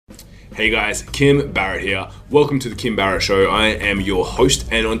Hey guys, Kim Barrett here. Welcome to the Kim Barrett Show. I am your host,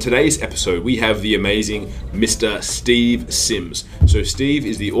 and on today's episode, we have the amazing Mr. Steve Sims. So Steve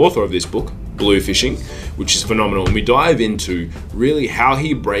is the author of this book, Blue Fishing, which is phenomenal, and we dive into really how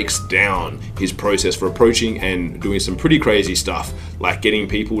he breaks down his process for approaching and doing some pretty crazy stuff, like getting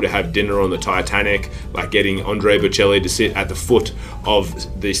people to have dinner on the Titanic, like getting Andrea Bocelli to sit at the foot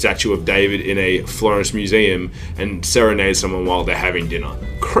of the statue of David in a Florence museum and serenade someone while they're having dinner.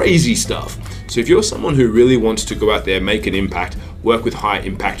 Crazy stuff. So if you're someone who really wants to go out there, make an impact, work with high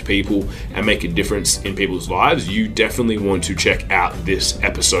impact people and make a difference in people's lives, you definitely want to check out this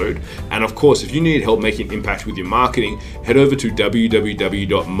episode. And of course, if you need help making impact with your marketing, head over to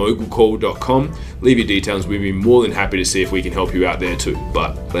www.mogulcall.com, leave your details. We'd be more than happy to see if we can help you out there too.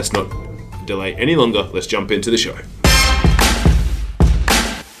 But let's not delay any longer. Let's jump into the show.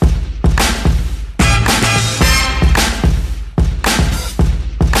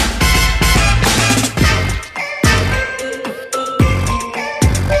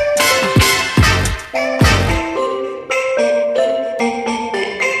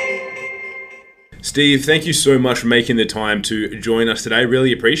 Steve, thank you so much for making the time to join us today.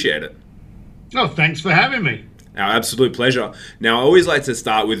 Really appreciate it. Oh, thanks for having me. Our absolute pleasure. Now, I always like to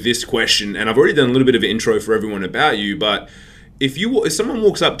start with this question, and I've already done a little bit of an intro for everyone about you, but if someone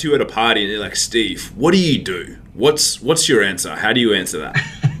walks up to you at a party and they're like, Steve, what do you do? What's your answer? How do you answer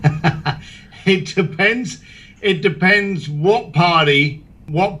that? It depends. It depends what party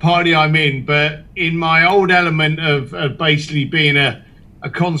I'm in, but in my old element of basically being a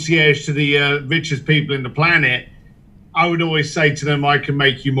concierge to the richest people in the planet, I would always say to them, I can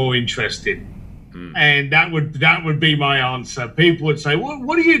make you more interested. And that would be my answer. People would say,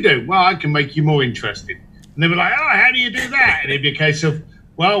 what do you do? Well, I can make you more interested. And they'd be like, oh, how do you do that? And it'd be a case of,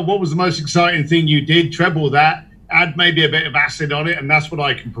 well, what was the most exciting thing you did? Treble that, add maybe a bit of acid on it, and that's what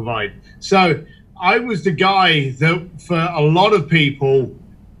I can provide. So I was the guy that for a lot of people,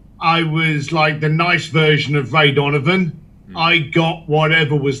 I was like the nice version of Ray Donovan. I got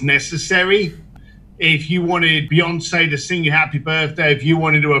whatever was necessary. If you wanted Beyonce to sing you happy birthday, if you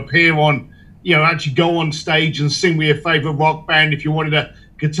wanted to appear on, actually go on stage and sing with your favorite rock band, if you wanted a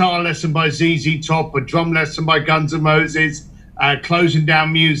guitar lesson by ZZ Top, a drum lesson by Guns N' Roses, closing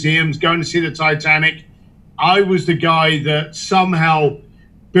down museums, going to see the Titanic, I was the guy that somehow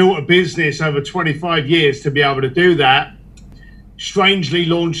built a business over 25 years to be able to do that. Strangely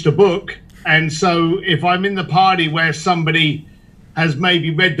launched a book. And so if I'm in the party where somebody has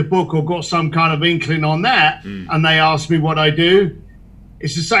maybe read the book or got some kind of inkling on that, and they ask me what I do,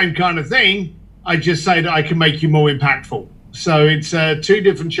 it's the same kind of thing. I just say that I can make you more impactful. So it's two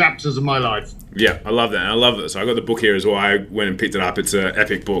different chapters of my life. Yeah, I love that. And I love it. So I got the book here as well. I went and picked it up. It's an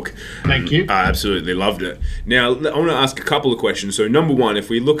epic book. Thank you. I absolutely loved it. Now, I want to ask a couple of questions. So number one, if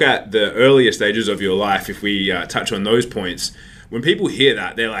we look at the earlier stages of your life, if we touch on those points, when people hear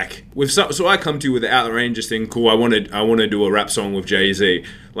that, they're like, so I come to you with the outrageous thing, cool, I want to do a rap song with Jay-Z.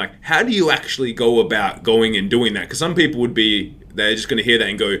 Like, how do you actually go about going and doing that? Because some people they're just going to hear that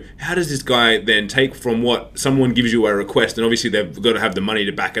and go, how does this guy then take from what someone gives you a request, and obviously they've got to have the money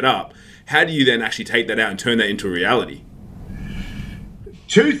to back it up. How do you then actually take that out and turn that into a reality?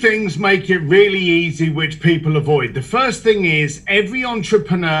 Two things make it really easy, which people avoid. The first thing is every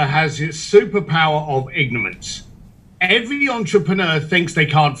entrepreneur has its superpower of ignorance. Every entrepreneur thinks they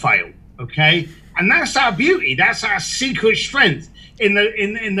can't fail, okay? And that's our beauty. That's our secret strength. In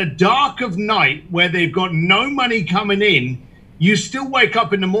the dark of night where they've got no money coming in, you still wake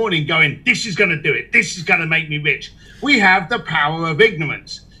up in the morning going, this is going to do it. This is going to make me rich. We have the power of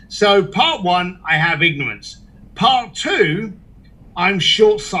ignorance. So part one, I have ignorance. Part two, I'm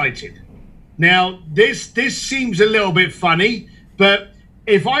short-sighted. Now, this seems a little bit funny, but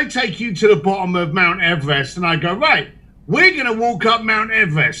if I take you to the bottom of Mount Everest and I go, right, we're going to walk up Mount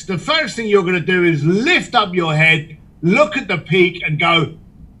Everest, the first thing you're going to do is lift up your head, look at the peak and go,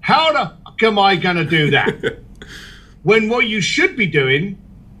 how the fuck am I going to do that? When what you should be doing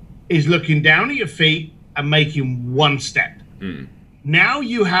is looking down at your feet and making one step. Now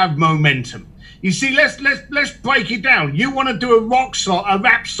you have momentum. You see, let's break it down. You want to do a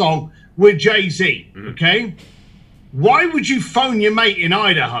rap song with Jay-Z, okay? Why would you phone your mate in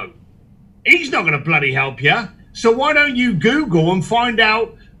Idaho? He's not going to bloody help you. So why don't you Google and find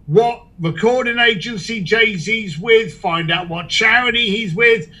out what recording agency Jay-Z's with, find out what charity he's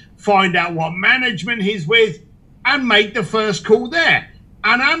with, find out what management he's with, and make the first call there.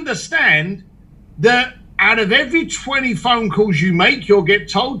 And understand that out of every 20 phone calls you make, you'll get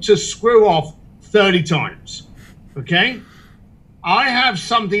told to screw off 30 times, okay? I have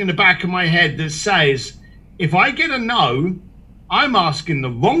something in the back of my head that says, if I get a no, I'm asking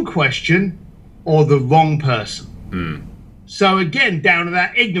the wrong question or the wrong person. So again, down to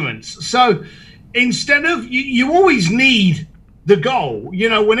that ignorance. So instead of, you always need the goal. You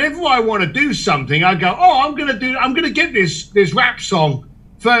know, whenever I want to do something, I go, oh, I'm going to get this rap song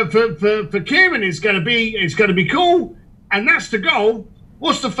for Kieran. It's going to be cool. And that's the goal.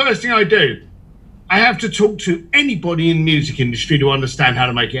 What's the first thing I do? I have to talk to anybody in the music industry to understand how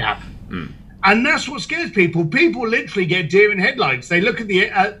to make it happen. And that's what scares people. People literally get deer in headlights. They look at the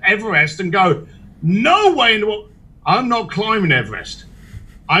Everest and go, no way in the world. I'm not climbing Everest.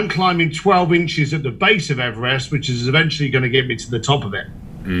 I'm climbing 12 inches at the base of Everest, which is eventually going to get me to the top of it.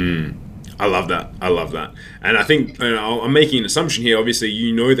 I love that. I love that. And I think, I'm making an assumption here. Obviously,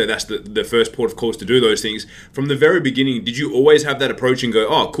 you know that that's the first port of call to do those things. From the very beginning, did you always have that approach and go,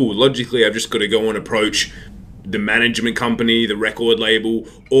 oh, cool, logically, I've just got to go and approach the management company, the record label?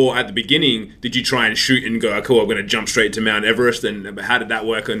 Or at the beginning, did you try and shoot and go, oh, cool, I'm going to jump straight to Mount Everest? And how did that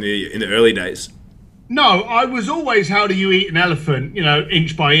work in the early days? No, I was always, how do you eat an elephant,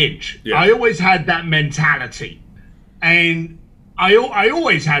 inch by inch. Yeah. I always had that mentality. And I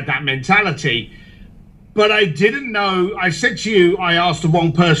always had that mentality. But I didn't know, I said to you, I asked the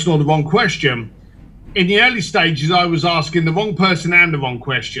wrong person or the wrong question. In the early stages, I was asking the wrong person and the wrong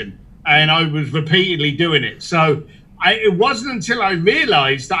question. And I was repeatedly doing it. So it wasn't until I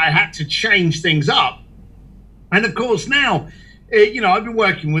realized that I had to change things up. And of course now, I've been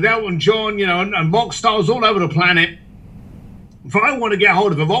working with Elton John, and rock stars all over the planet. If I want to get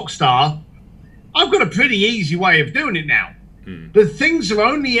hold of a rock star, I've got a pretty easy way of doing it now. But things are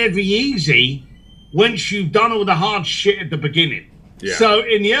only ever easy once you've done all the hard shit at the beginning. Yeah. So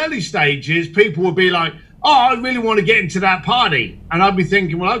in the early stages, people would be like, oh, I really want to get into that party. And I'd be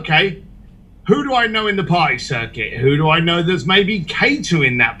thinking, well, okay, who do I know in the party circuit? Who do I know that's maybe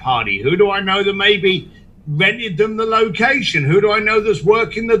catering that party? Who do I know that maybe rented them the location? Who do I know that's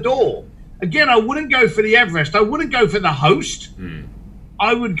working the door? Again, I wouldn't go for the Everest. I wouldn't go for the host.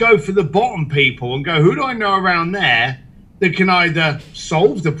 I would go for the bottom people and go, who do I know around there that can either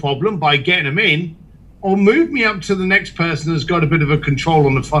solve the problem by getting them in or move me up to the next person that's got a bit of a control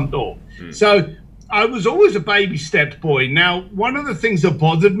on the front door? So I was always a baby stepped boy. Now, one of the things that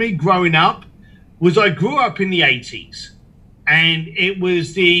bothered me growing up was I grew up in the 80s, and it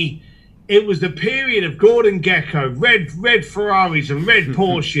was the period of Gordon Gekko, red Ferraris and red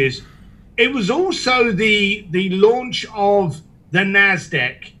Porsches. It was also the launch of the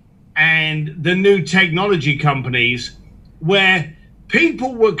NASDAQ and the new technology companies, where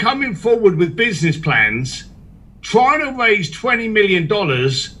people were coming forward with business plans, trying to raise $20 million,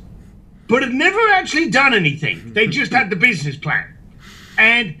 but had never actually done anything. They just had the business plan.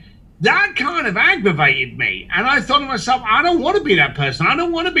 And that kind of aggravated me. And I thought to myself, I don't want to be that person. I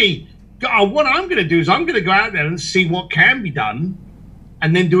don't want to be... What I'm going to do is I'm going to go out there and see what can be done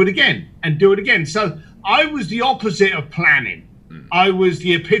and then do it again and do it again. So I was the opposite of planning. I was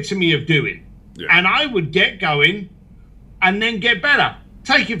the epitome of doing. Yeah. And I would get going and then get better.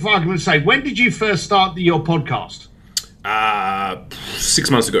 Take it for argument's sake. When did you first start your podcast?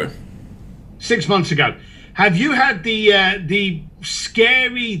 6 months ago. 6 months ago. Have you had the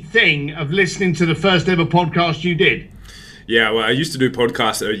scary thing of listening to the first ever podcast you did? Yeah, well, I used to do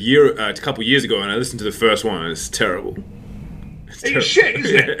podcasts a couple years ago, and I listened to the first one, and it's terrible. It's shit,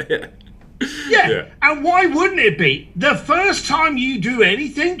 isn't it? Yeah. And why wouldn't it be? The first time you do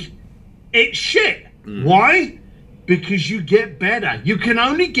anything, it's shit. Why? Because you get better. You can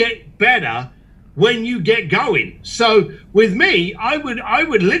only get better when you get going. So with me, I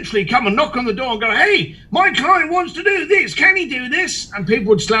would literally come and knock on the door and go, hey, my client wants to do this. Can he do this? And people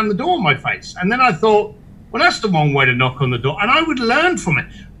would slam the door in my face. And then I thought, well, that's the wrong way to knock on the door. And I would learn from it.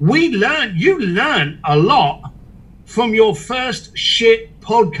 You learn a lot from your first shit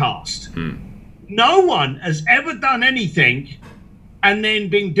podcast. No one has ever done anything and then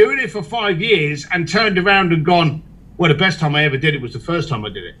been doing it for 5 years and turned around and gone, well, the best time I ever did it was the first time I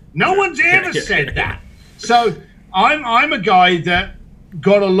did it. No one's ever said that. So I'm a guy that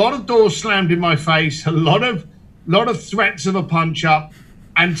got a lot of doors slammed in my face, a lot of threats of a punch up,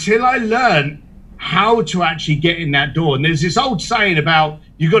 until I learned how to actually get in that door. And there's this old saying about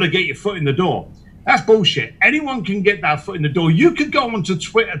you got to get your foot in the door. That's bullshit. Anyone can get that foot in the door. You could go onto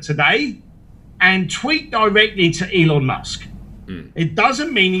Twitter today and tweet directly to Elon Musk. It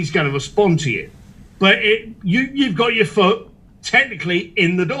doesn't mean he's going to respond to you, but you've got your foot technically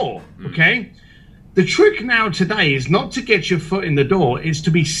in the door, okay? The trick now today is not to get your foot in the door, it's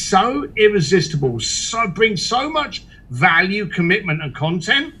to be so irresistible, bring so much value, commitment, and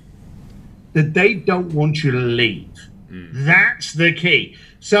content that they don't want you to leave. That's the key.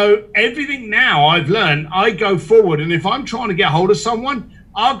 So everything now I've learned, I go forward, and if I'm trying to get hold of someone,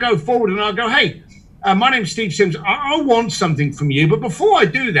 I'll go forward and I'll go, hey, my name's Steve Sims. I want something from you, but before I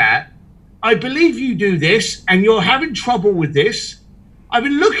do that, I believe you do this and you're having trouble with this. I've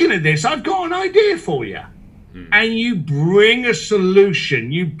been looking at this. I've got an idea for you. And you bring a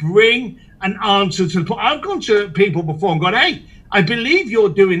solution. You bring an answer to the. I've gone to people before and gone, hey, I believe you're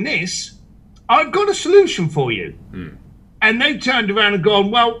doing this. I've got a solution for you. And they turned around and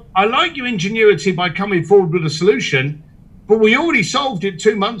gone, well, I like your ingenuity by coming forward with a solution, but we already solved it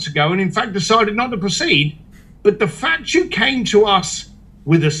 2 months ago and in fact decided not to proceed. But the fact you came to us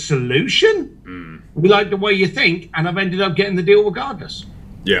with a solution, we like the way you think, and I've ended up getting the deal regardless.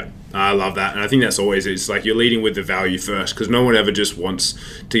 Yeah, I love that. And I think that's always, it's like you're leading with the value first, because no one ever just wants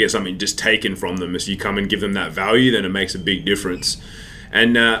to get something just taken from them. If you come and give them that value, then it makes a big difference.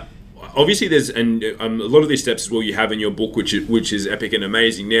 And obviously there's a lot of these steps as well you have in your book, which is epic and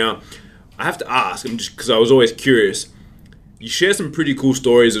amazing. Now, I have to ask, just because I was always curious, you share some pretty cool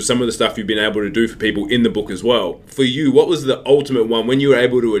stories of some of the stuff you've been able to do for people in the book as well. For you, what was the ultimate one? When you were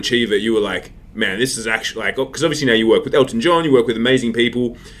able to achieve it, you were like, man, this is actually like, because obviously now you work with Elton John, you work with amazing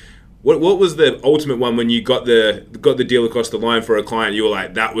people. What was the ultimate one when you got the deal across the line for a client? You were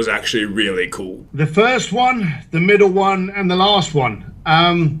like, that was actually really cool. The first one, the middle one, and the last one.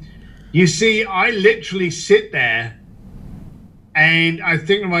 You see, I literally sit there and I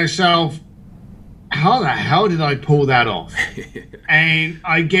think to myself, how the hell did I pull that off? And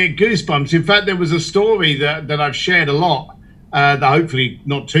I get goosebumps. In fact, there was a story that I've shared a lot, that hopefully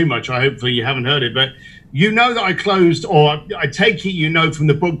not too much. Hopefully you haven't heard it, but you know that I closed, or I take it you know from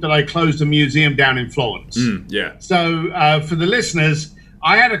the book that I closed a museum down in Florence. Yeah. So for the listeners,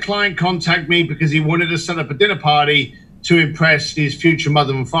 I had a client contact me because he wanted to set up a dinner party to impress his future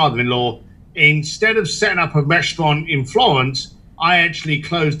mother and father-in-law. Instead of setting up a restaurant in Florence, I actually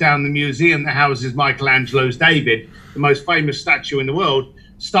closed down the museum that houses Michelangelo's David, the most famous statue in the world,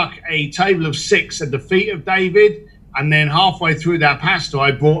 stuck a table of 6 at the feet of David, and then halfway through that pasta,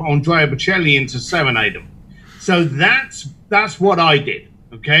 I brought Andrea Bocelli in to serenade him. So that's what I did,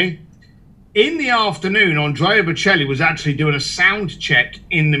 okay? In the afternoon, Andrea Bocelli was actually doing a sound check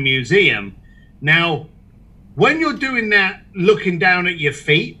in the museum. Now, when you're doing that, looking down at your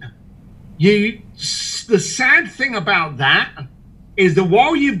feet, the sad thing about that is that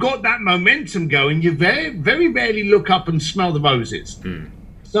while you've got that momentum going, you very, very rarely look up and smell the roses.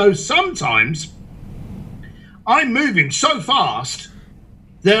 So sometimes I'm moving so fast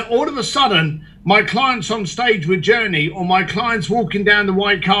that all of a sudden my client's on stage with Journey, or my client's walking down the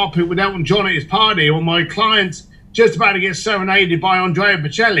white carpet with Elton John at his party, or my client's just about to get serenaded by Andrea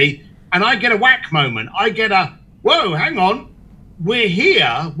Bocelli, and I get a whack moment. I get a, whoa, hang on, we're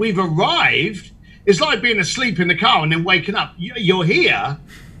here, we've arrived. It's like being asleep in the car and then waking up. You're here.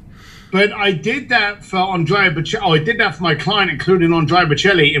 But I did that for Andrea Bocelli. Oh, I did that for my client, including Andrea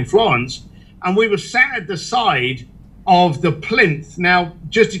Bocelli in Florence. And we were sat at the side of the plinth. Now,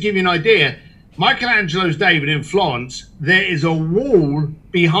 just to give you an idea, Michelangelo's David in Florence, there is a wall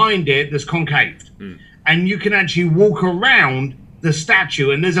behind it that's concaved. And you can actually walk around the statue.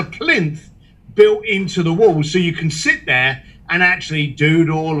 And there's a plinth built into the wall. So you can sit there and actually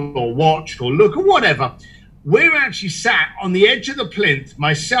doodle or watch or look or whatever. We're actually sat on the edge of the plinth,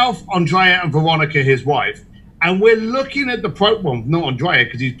 myself, Andrea, and Veronica, his wife, and we're looking at the well, not Andrea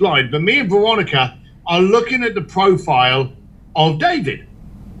because he's blind, but me and Veronica are looking at the profile of David.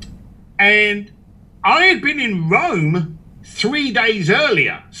 And I had been in Rome 3 days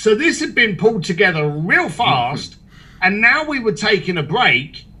earlier, so this had been pulled together real fast, and now we were taking a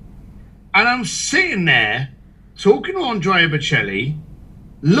break, and I'm sitting there talking to Andrea Bocelli,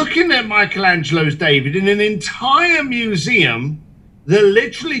 looking at Michelangelo's David in an entire museum that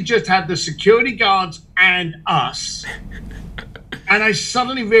literally just had the security guards and us. And I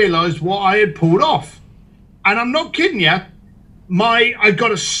suddenly realized what I had pulled off. And I'm not kidding you, I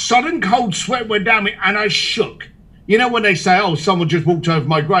got a sudden cold sweat went down me and I shook. You know when they say, oh, someone just walked over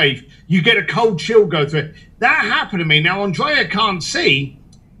my grave, you get a cold chill go through it. That happened to me. Now, Andrea can't see,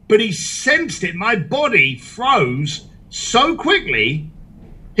 but he sensed it. My body froze so quickly.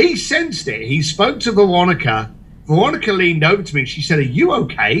 He sensed it. He spoke to Veronica. Veronica leaned over to me and she said, are you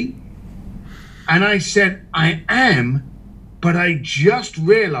okay? And I said, I am, but I just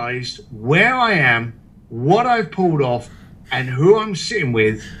realized where I am, what I've pulled off, and who I'm sitting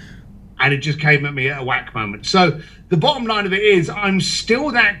with. And it just came at me at a whack moment. So the bottom line of it is I'm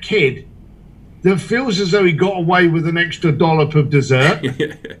still that kid that feels as though he got away with an extra dollop of dessert.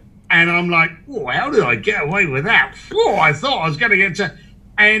 And I'm like, oh, how did I get away with that? Oh, I thought I was going to get to...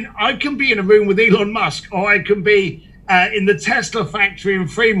 And I can be in a room with Elon Musk, or I can be in the Tesla factory in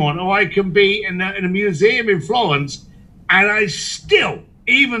Fremont, or I can be in a museum in Florence. And I still,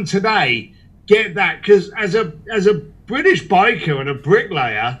 even today, get that, because as a British biker and a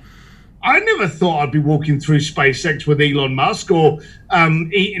bricklayer, I never thought I'd be walking through SpaceX with Elon Musk or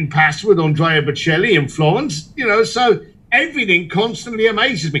eating pasta with Andrea Bocelli in Florence. You know, so everything constantly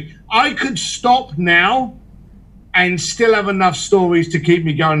amazes me. I could stop now and still have enough stories to keep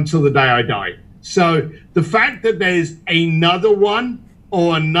me going until the day I die. So the fact that there's another one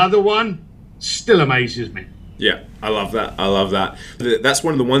or another one still amazes me. Yeah, I love that. I love that. That's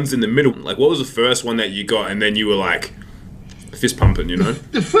one of the ones in the middle. Like, what was the first one that you got and then you were like fist pumping, you know?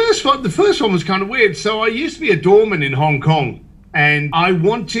 The first one was kind of weird. So I used to be a doorman in Hong Kong, and I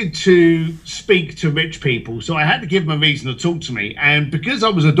wanted to speak to rich people. So I had to give them a reason to talk to me. And because I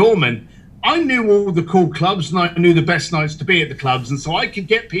was a doorman, I knew all the cool clubs and I knew the best nights to be at the clubs. And so I could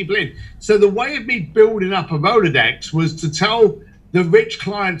get people in. So the way of me building up a Rolodex was to tell the rich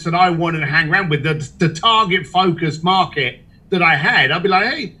clients that I wanted to hang around with, the target focused market that I had. I'd be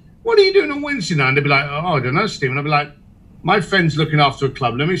like, hey, what are you doing on Wednesday night? And they'd be like, oh, I don't know, Stephen. I'd be like, my friend's looking after a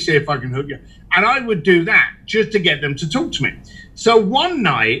club. Let me see if I can hook you. And I would do that just to get them to talk to me. So one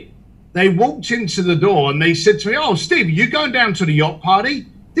night they walked into the door and they said to me, oh, Steve, you going down to the yacht party?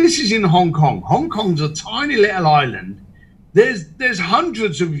 This is in Hong Kong. Hong Kong's a tiny little island. There's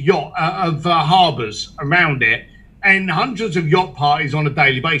hundreds of harbors around it, and hundreds of yacht parties on a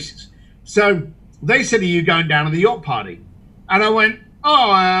daily basis. So they said, are you going down to the yacht party? And I went,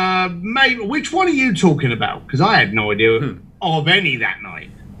 oh, mate, which one are you talking about? Because I had no idea of any that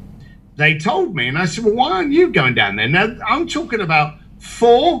night. They told me, and I said, well, why aren't you going down there? Now, I'm talking about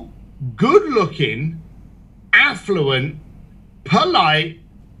 4 good-looking, affluent, polite,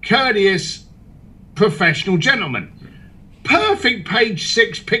 courteous, professional gentlemen. Perfect page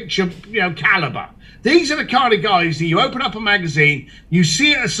 6 picture, caliber. These are the kind of guys that you open up a magazine, you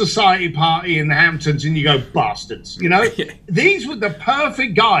see at a society party in the Hamptons, and you go, bastards, These were the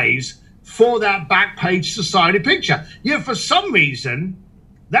perfect guys for that back page society picture. Yet for some reason,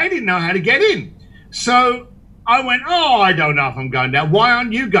 they didn't know how to get in. So I went, oh, I don't know if I'm going down. Why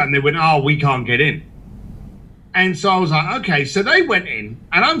aren't you going? They went, oh, we can't get in. And so I was like, okay. So they went in,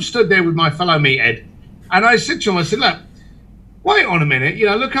 and I'm stood there with my fellow meathead. And I said to him, I said, look, wait on a minute,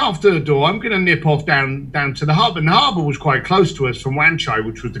 look after the door. I'm going to nip off down to the harbour. And the harbour was quite close to us from Wan Chai,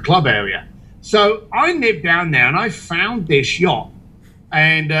 which was the club area. So I nipped down there and I found this yacht.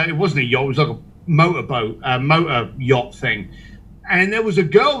 And it wasn't a yacht, it was like a motor yacht thing. And there was a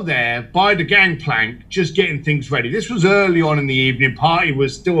girl there by the gangplank just getting things ready. This was early on in the evening. Party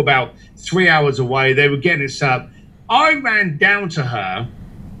was still about 3 hours away. They were getting it set up. I ran down to her.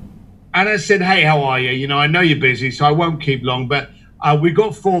 And I said, hey, how are you? I know you're busy, so I won't keep long, but we've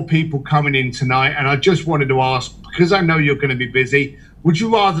got 4 people coming in tonight, and I just wanted to ask, because I know you're going to be busy, would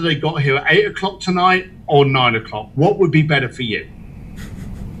you rather they got here at 8 o'clock tonight or 9 o'clock? What would be better for you?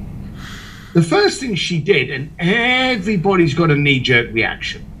 The first thing she did, and everybody's got a knee-jerk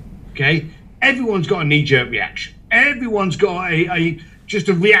reaction, okay? Everyone's got a knee-jerk reaction. Everyone's got just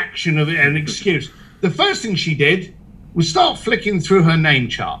a reaction of an excuse. The first thing she did was start flicking through her name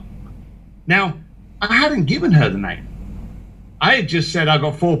chart. Now, I hadn't given her the name. I had just said I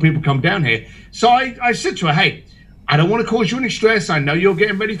got 4 people come down here. So I said to her, hey, I don't want to cause you any stress. I know you're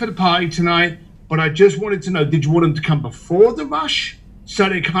getting ready for the party tonight, but I just wanted to know, did you want them to come before the rush so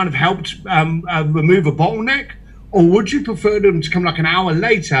they kind of helped remove a bottleneck? Or would you prefer them to come like an hour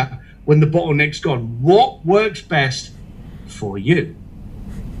later when the bottleneck's gone? What works best for you?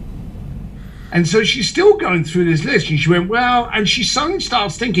 And so she's still going through this list, and she went, well, and she suddenly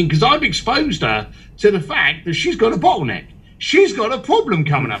starts thinking, because I've exposed her to the fact that she's got a bottleneck. She's got a problem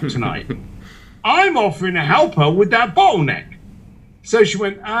coming up tonight. I'm offering to help her with that bottleneck. So she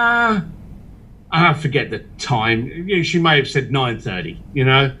went, I forget the time. She may have said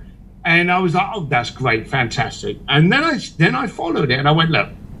 9:30, And I was like, oh, that's great, fantastic. And then I followed it, and I went, look,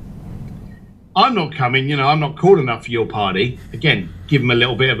 I'm not coming, I'm not cool enough for your party. Again, give them a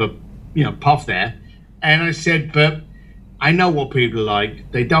little bit of a puff there. And I said, but I know what people are like.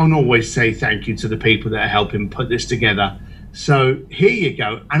 They don't always say thank you to the people that are helping put this together. So here you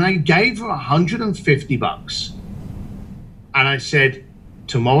go. And I gave her $150. And I said,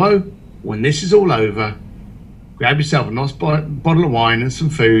 tomorrow, when this is all over, grab yourself a nice bottle of wine and some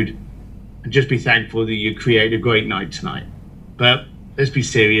food, and just be thankful that you created a great night tonight. But let's be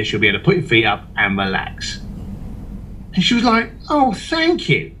serious. You'll be able to put your feet up and relax. And she was like, oh, thank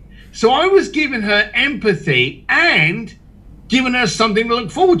you. So I was giving her empathy and giving her something to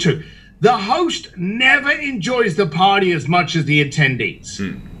look forward to. The host never enjoys the party as much as the attendees.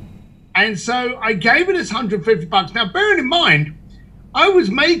 And so I gave her this $150. Now, bearing in mind, I was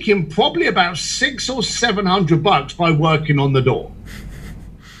making probably about $600 or $700 by working on the door.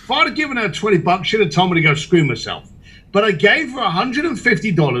 If I'd have given her $20, she'd have told me to go screw myself. But I gave her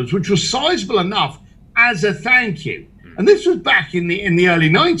 $150, which was sizable enough as a thank you. And this was back in the early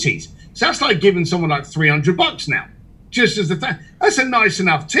 90s. So that's like giving someone like $300 now, just as a thank. That's a nice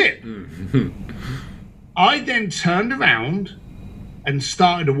enough tip. I then turned around and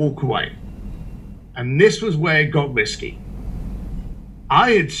started to walk away. And this was where it got risky.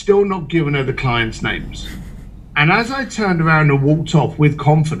 I had still not given her the clients' names. And as I turned around and walked off with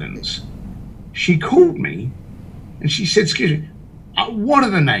confidence, she called me and she said, excuse me, what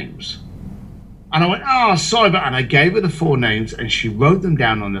are the names? And I went, oh, sorry, but, and I gave her the 4 names and she wrote them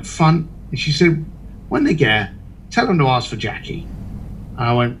down on the front. And she said, when they get here, tell them to ask for Jackie. And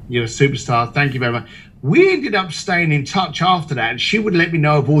I went, you're a superstar. Thank you very much. We ended up staying in touch after that. And she would let me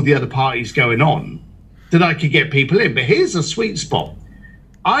know of all the other parties going on that I could get people in. But here's a sweet spot.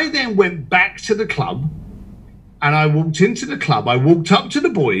 I then went back to the club and I walked into the club. I walked up to the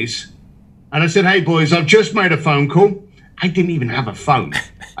boys and I said, hey, boys, I've just made a phone call. I didn't even have a phone.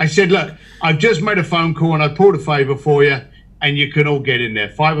 I said, look, I've just made a phone call and I pulled a favor for you and you can all get in there.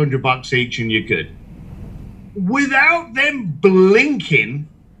 $500 each and you're good. Without them blinking,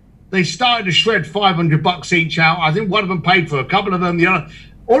 they started to shred $500 each out. I think one of them paid for a couple of them. The other,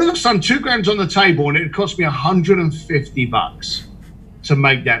 all of a sudden, $2,000 on the table and it cost me $150 to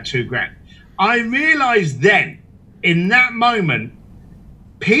make that $2,000. I realized then, in that moment,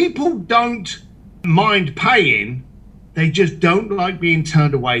 people don't mind paying. They just don't like being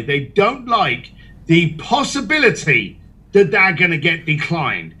turned away. They don't like the possibility that they're going to get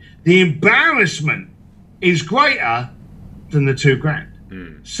declined. The embarrassment is greater than the $2,000.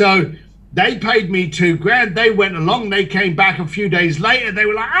 So they paid me $2,000. They went along. They came back a few days later. They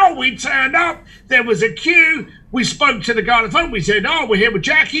were like, oh, we turned up. There was a queue. We spoke to the guy on the phone. We said, oh, we're here with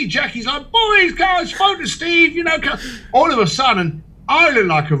Jackie. Jackie's like, boys, guys, spoke to Steve. You know, all of a sudden, I look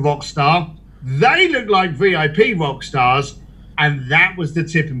like a rock star. They look like VIP rock stars. And that was the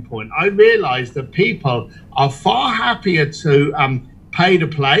tipping point. I realized that people are far happier to pay to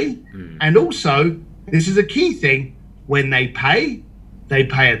play. And also, this is a key thing, when they pay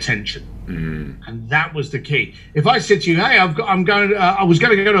attention. And that was the key. If I said to you, hey, I was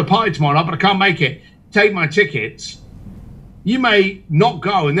going to go to a party tomorrow night, but I can't make it, take my tickets, you may not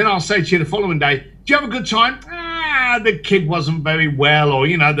go. And then I'll say to you the following day, do you have a good time? The kid wasn't very well, or,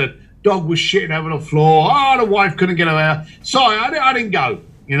 you know, the dog was shitting over the floor. Oh, the wife couldn't get away. Sorry, I didn't go,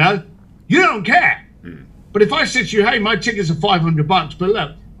 you know. You don't care. But if I said to you, hey, my tickets are $500, but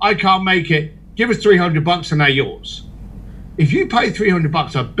look, I can't make it. Give us $300 and they're yours. If you pay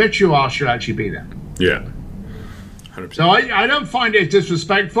 $300, I bet your ass should actually be there. Yeah. 100%. So I don't find it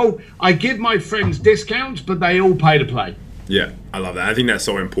disrespectful. I give my friends discounts, but they all pay to play. Yeah, I love that. I think that's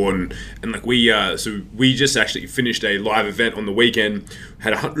so important. And like we just actually finished a live event on the weekend,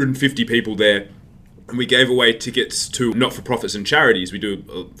 had 150 people there, and we gave away tickets to not-for-profits and charities. We do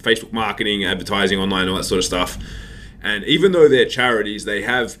Facebook marketing, advertising, online, all that sort of stuff. And even though they're charities, they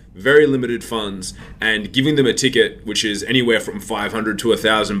have very limited funds, and giving them a ticket, which is anywhere from $500 to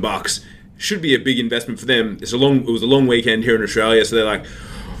 $1,000, should be a big investment for them. It was a long weekend here in Australia, so they're like,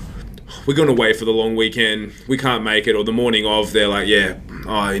 we're going away for the long weekend, we can't make it. Or the morning of, they're like, yeah,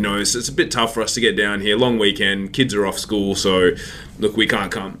 it's a bit tough for us to get down here, long weekend, kids are off school, so look, we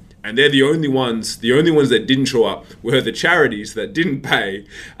can't come. And they're the only ones that didn't show up were the charities that didn't pay.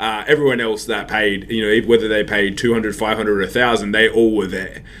 Everyone else that paid, whether they paid $200, $500, or $1,000, they all were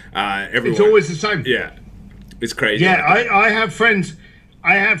there. Everyone, it's always the same. Yeah, it's crazy. Yeah, I have friends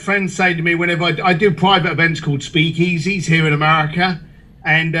say to me whenever I do private events called speakeasies here in America,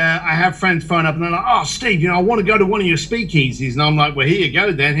 and I have friends phone up and they're like, oh, Steve, I want to go to one of your speakeasies. And I'm like, well, here you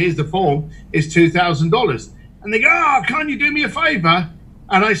go then. Here's the form. It's $2,000. And they go, oh, can't you do me a favor?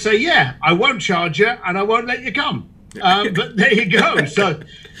 And I say, yeah, I won't charge you and I won't let you come. But there you go. So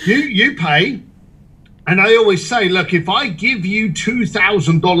you pay. And I always say, look, if I give you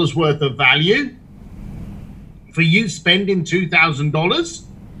 $2,000 worth of value for you spending $2,000,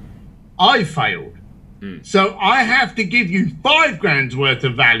 I failed. So I have to give you $5,000 worth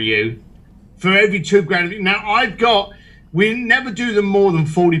of value for every $2,000. Now we never do them more than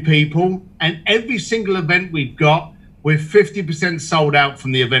 40 people. And every single event we've got, we're 50% sold out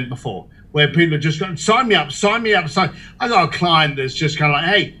from the event before, where people are just going, sign me up. I got a client that's just kind of like,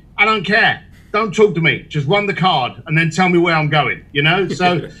 hey, I don't care. Don't talk to me. Just run the card and then tell me where I'm going,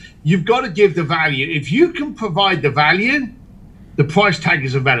 So you've got to give the value. If you can provide the value, the price tag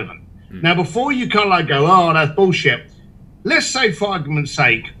is irrelevant. Now, before you kind of like go, oh, that's bullshit. Let's say, for argument's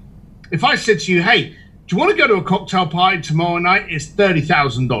sake, If I said to you, hey, do you want to go to a cocktail party tomorrow night? It's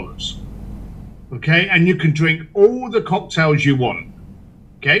 $30,000. Okay, and you can drink all the cocktails you want.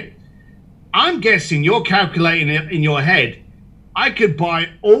 Okay, I'm guessing you're calculating it in your head. I could buy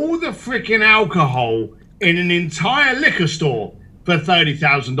all the freaking alcohol in an entire liquor store for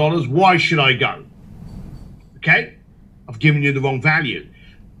 $30,000. Why should I go? Okay, I've given you the wrong value.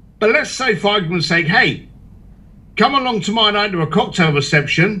 But let's say, for argument's sake, hey, come along tomorrow night to a cocktail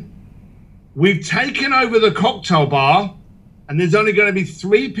reception. We've taken over the cocktail bar, and there's only going to be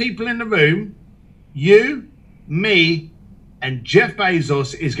 3 people in the room. You, me, and Jeff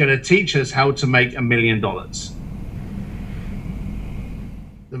Bezos is going to teach us how to make $1 million.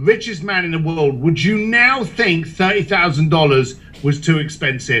 The richest man in the world. Would you now think $30,000 was too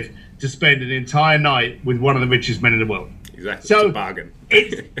expensive to spend an entire night with one of the richest men in the world? Exactly. So it's a bargain.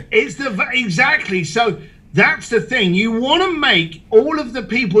 Exactly. So that's the thing. You want to make all of the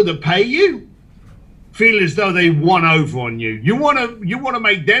people that pay you feel as though they won over on you. You want to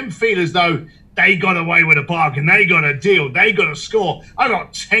make them feel as though they got away with a bargain. They got a deal. They got a score. I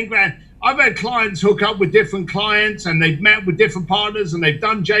got 10 grand. I've had clients hook up with different clients, and they've met with different partners, and they've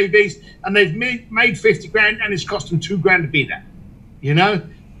done JVs, and they've made 50 grand, and it's cost them 2 grand to be there, you know?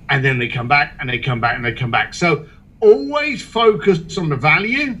 And then they come back, and they come back, and they come back. So always focus on the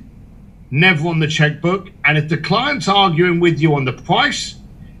value, never on the checkbook. And if the client's arguing with you on the price,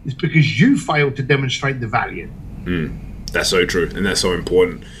 it's because you failed to demonstrate the value. That's so true, and that's so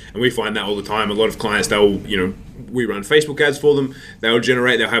important. And we find that all the time. A lot of clients, we run Facebook ads for them. They'll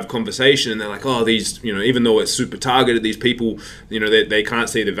have conversation, and they're like, oh, these, even though it's super targeted, these people, they can't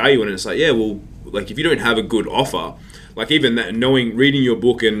see the value in it. It's like, yeah, well, like if you don't have a good offer, like even that, reading your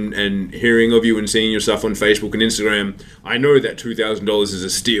book and hearing of you and seeing your stuff on Facebook and Instagram, I know that $2,000 is a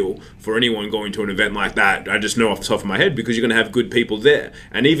steal for anyone going to an event like that. I just know off the top of my head, because you're going to have good people there.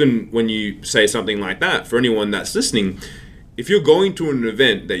 And even when you say something like that, for anyone that's listening, if you're going to an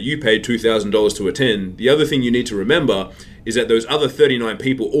event that you paid $2,000 to attend, the other thing you need to remember is that those other 39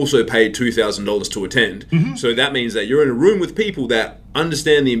 people also paid $2,000 to attend. Mm-hmm. So that means that you're in a room with people that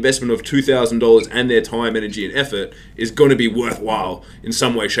understand the investment of $2,000 and their time, energy, and effort is going to be worthwhile in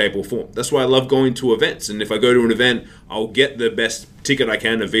some way, shape, or form. That's why I love going to events. And if I go to an event, I'll get the best ticket I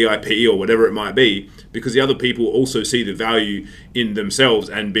can, a VIP or whatever it might be, because the other people also see the value in themselves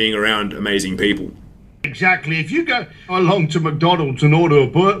and being around amazing people. Exactly. If you go along to McDonald's and order a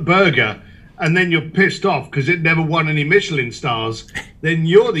burger, and then you're pissed off because it never won any Michelin stars, then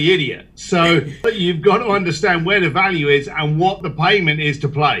you're the idiot. So you've got to understand where the value is and what the payment is to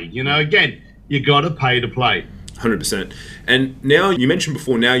play. Again, you got to pay to play. 100%. And now, you mentioned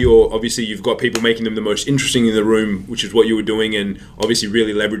before, now you've got people making them the most interesting in the room, which is what you were doing, and obviously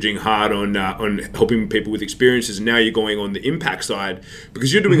really leveraging hard on helping people with experiences. And now you're going on the impact side,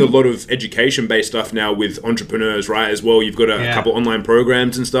 because you're doing a lot of education-based stuff now with entrepreneurs, right, as well. You've got a couple online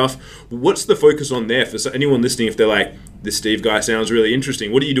programs and stuff. What's the focus on there for anyone listening if they're like, this Steve guy sounds really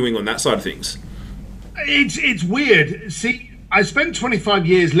interesting? What are you doing on that side of things? It's weird. See, I spent 25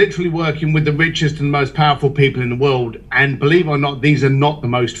 years literally working with the richest and most powerful people in the world, and believe it or not, these are not the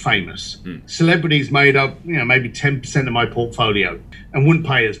most famous. Celebrities made up, maybe 10% of my portfolio and wouldn't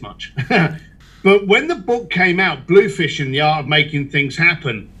pay as much. But when the book came out, Bluefishing: The Art of Making Things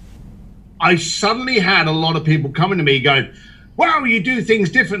Happen, I suddenly had a lot of people coming to me going, wow, you do things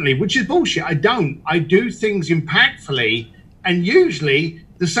differently, which is bullshit. I don't. I do things impactfully, and usually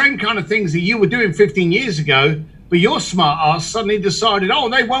the same kind of things that you were doing 15 years ago, but your smart ass suddenly decided,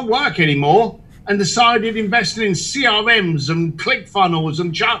 they won't work anymore, and decided investing in CRMs and ClickFunnels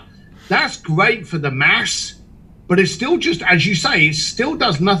and that's great for the mass, but it's still just, as you say, it still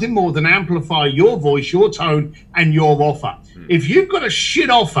does nothing more than amplify your voice, your tone, and your offer. If you've got a shit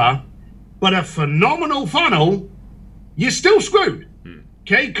offer, but a phenomenal funnel, you're still screwed,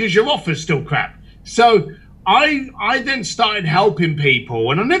 okay? Because your offer's still crap. So I then started helping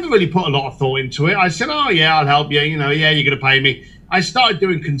people, and I never really put a lot of thought into it. I said, I'll help you. You're going to pay me. I started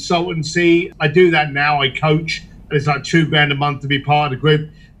doing consultancy. I do that now. I coach. It's like $2,000 a month to be part of the group.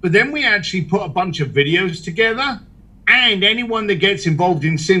 But then we actually put a bunch of videos together, and anyone that gets involved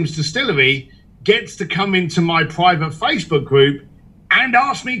in Sims Distillery gets to come into my private Facebook group and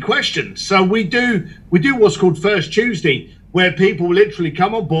ask me questions. So we do what's called First Tuesday, where people literally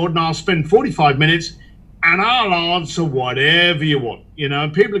come on board, and I'll spend 45 minutes and I'll answer whatever you want.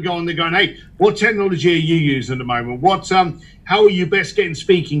 And people are going, they're going, hey, what technology are you using at the moment? How are you best getting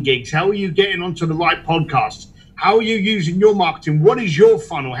speaking gigs? How are you getting onto the right podcasts? How are you using your marketing? What is your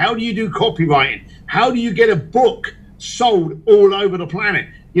funnel? How do you do copywriting? How do you get a book sold all over the planet?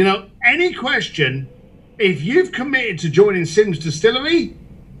 Any question, if you've committed to joining Sims Distillery,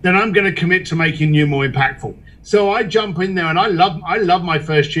 then I'm going to commit to making you more impactful. So I jump in there, and I love my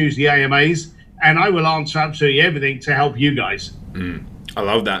First Tuesday AMAs, and I will answer absolutely everything to help you guys. I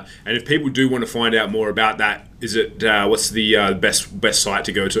love that. And if people do want to find out more about that, is it what's the best site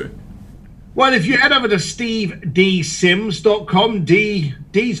to go to? Well, if you head over to stevedsims.com,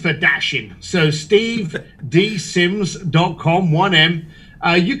 D's for dashing, so stevedsims.com, 1M,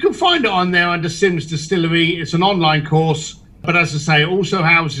 you can find it on there under Sims Distillery. It's an online course, but as I say, it also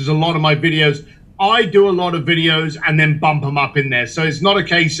houses a lot of my videos. I do a lot of videos and then bump them up in there. So it's not a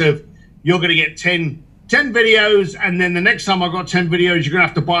case of you're going to get 10 videos and then the next time I've got 10 videos, you're going to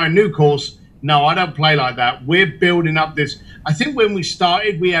have to buy a new course. No, I don't play like that. We're building up this. I think when we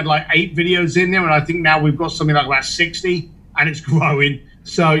started, we had like 8 videos in there, and I think now we've got something like about 60, and it's growing.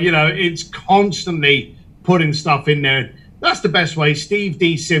 So, you know, it's constantly putting stuff in there. That's the best way,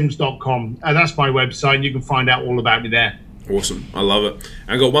 stevedsims.com. That's my website, and you can find out all about me there. Awesome. I love it.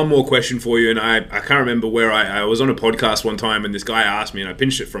 I got one more question for you, and I can't remember where I was on a podcast one time, and this guy asked me, and I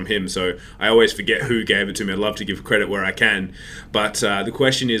pinched it from him, so I always forget who gave it to me. I'd love to give credit where I can. But the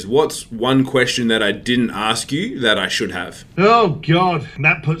question is, what's one question that I didn't ask you that I should have? Oh, God.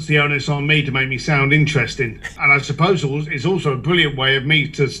 That puts the onus on me to make me sound interesting. And I suppose it's also a brilliant way of me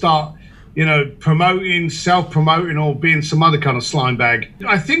to start, you know, promoting, self-promoting, or being some other kind of slime bag.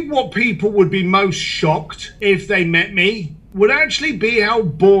 I think what people would be most shocked if they met me would actually be how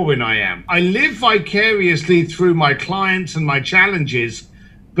boring I am. I live vicariously through my clients and my challenges,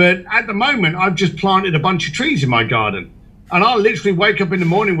 but at the moment, I've just planted a bunch of trees in my garden. And I'll literally wake up in the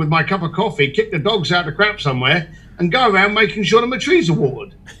morning with my cup of coffee, kick the dogs out the crap somewhere, and go around making sure that my trees are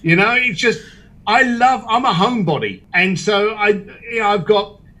watered. You know, it's just, I'm a homebody. And so I've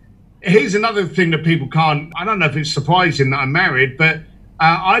got, here's another thing that people can't, I don't know if it's surprising that I'm married, but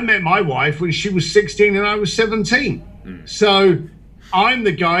I met my wife when she was 16 and I was 17. So I'm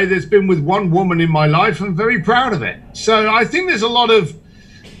the guy that's been with one woman in my life. I'm very proud of it. So I think there's a lot of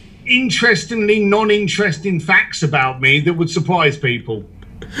interestingly non-interesting facts about me that would surprise people.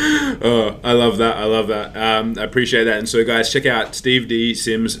 Oh, I love that. I love that. I appreciate that. And so, guys, check out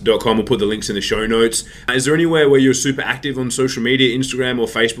stevedsims.com. We'll put the links in the show notes. Is there anywhere where you're super active on social media, Instagram or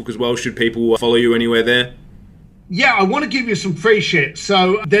Facebook as well? Should people follow you anywhere there? Yeah, I want to give you some free shit.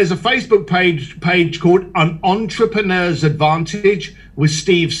 So there's a Facebook page called An Entrepreneur's Advantage with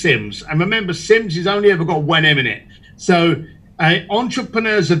Steve Sims. And remember, Sims has only ever got one M in it. So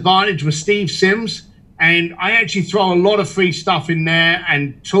Entrepreneur's Advantage with Steve Sims. And I actually throw a lot of free stuff in there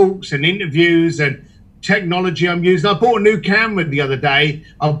and talks and interviews and technology I'm using. I bought a new camera the other day.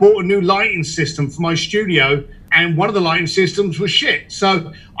 I bought a new lighting system for my studio, and one of the lighting systems was shit.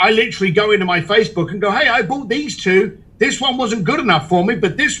 So I literally go into my Facebook and go, hey, I bought these two. This one wasn't good enough for me,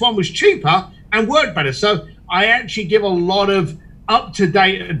 but this one was cheaper and worked better. So I actually give a lot of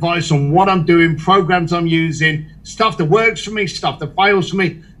up-to-date advice on what I'm doing, programs I'm using, stuff that works for me, stuff that fails for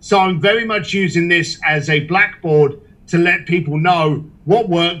me. So I'm very much using this as a blackboard to let people know what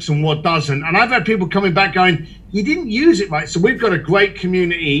works and what doesn't. And I've had people coming back going, you didn't use it right. So we've got a great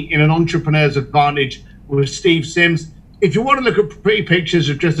community in An Entrepreneur's Advantage with Steve Sims. If you want to look at pretty pictures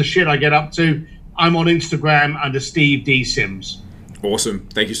of just the shit I get up to, I'm on Instagram under Steve D. Sims. Awesome.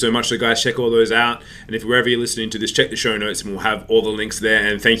 Thank you so much. So guys, check all those out. And if wherever you're listening to this, check the show notes and we'll have all the links there.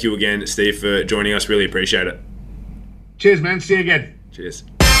 And thank you again, Steve, for joining us. Really appreciate it. Cheers, man. See you again. Cheers.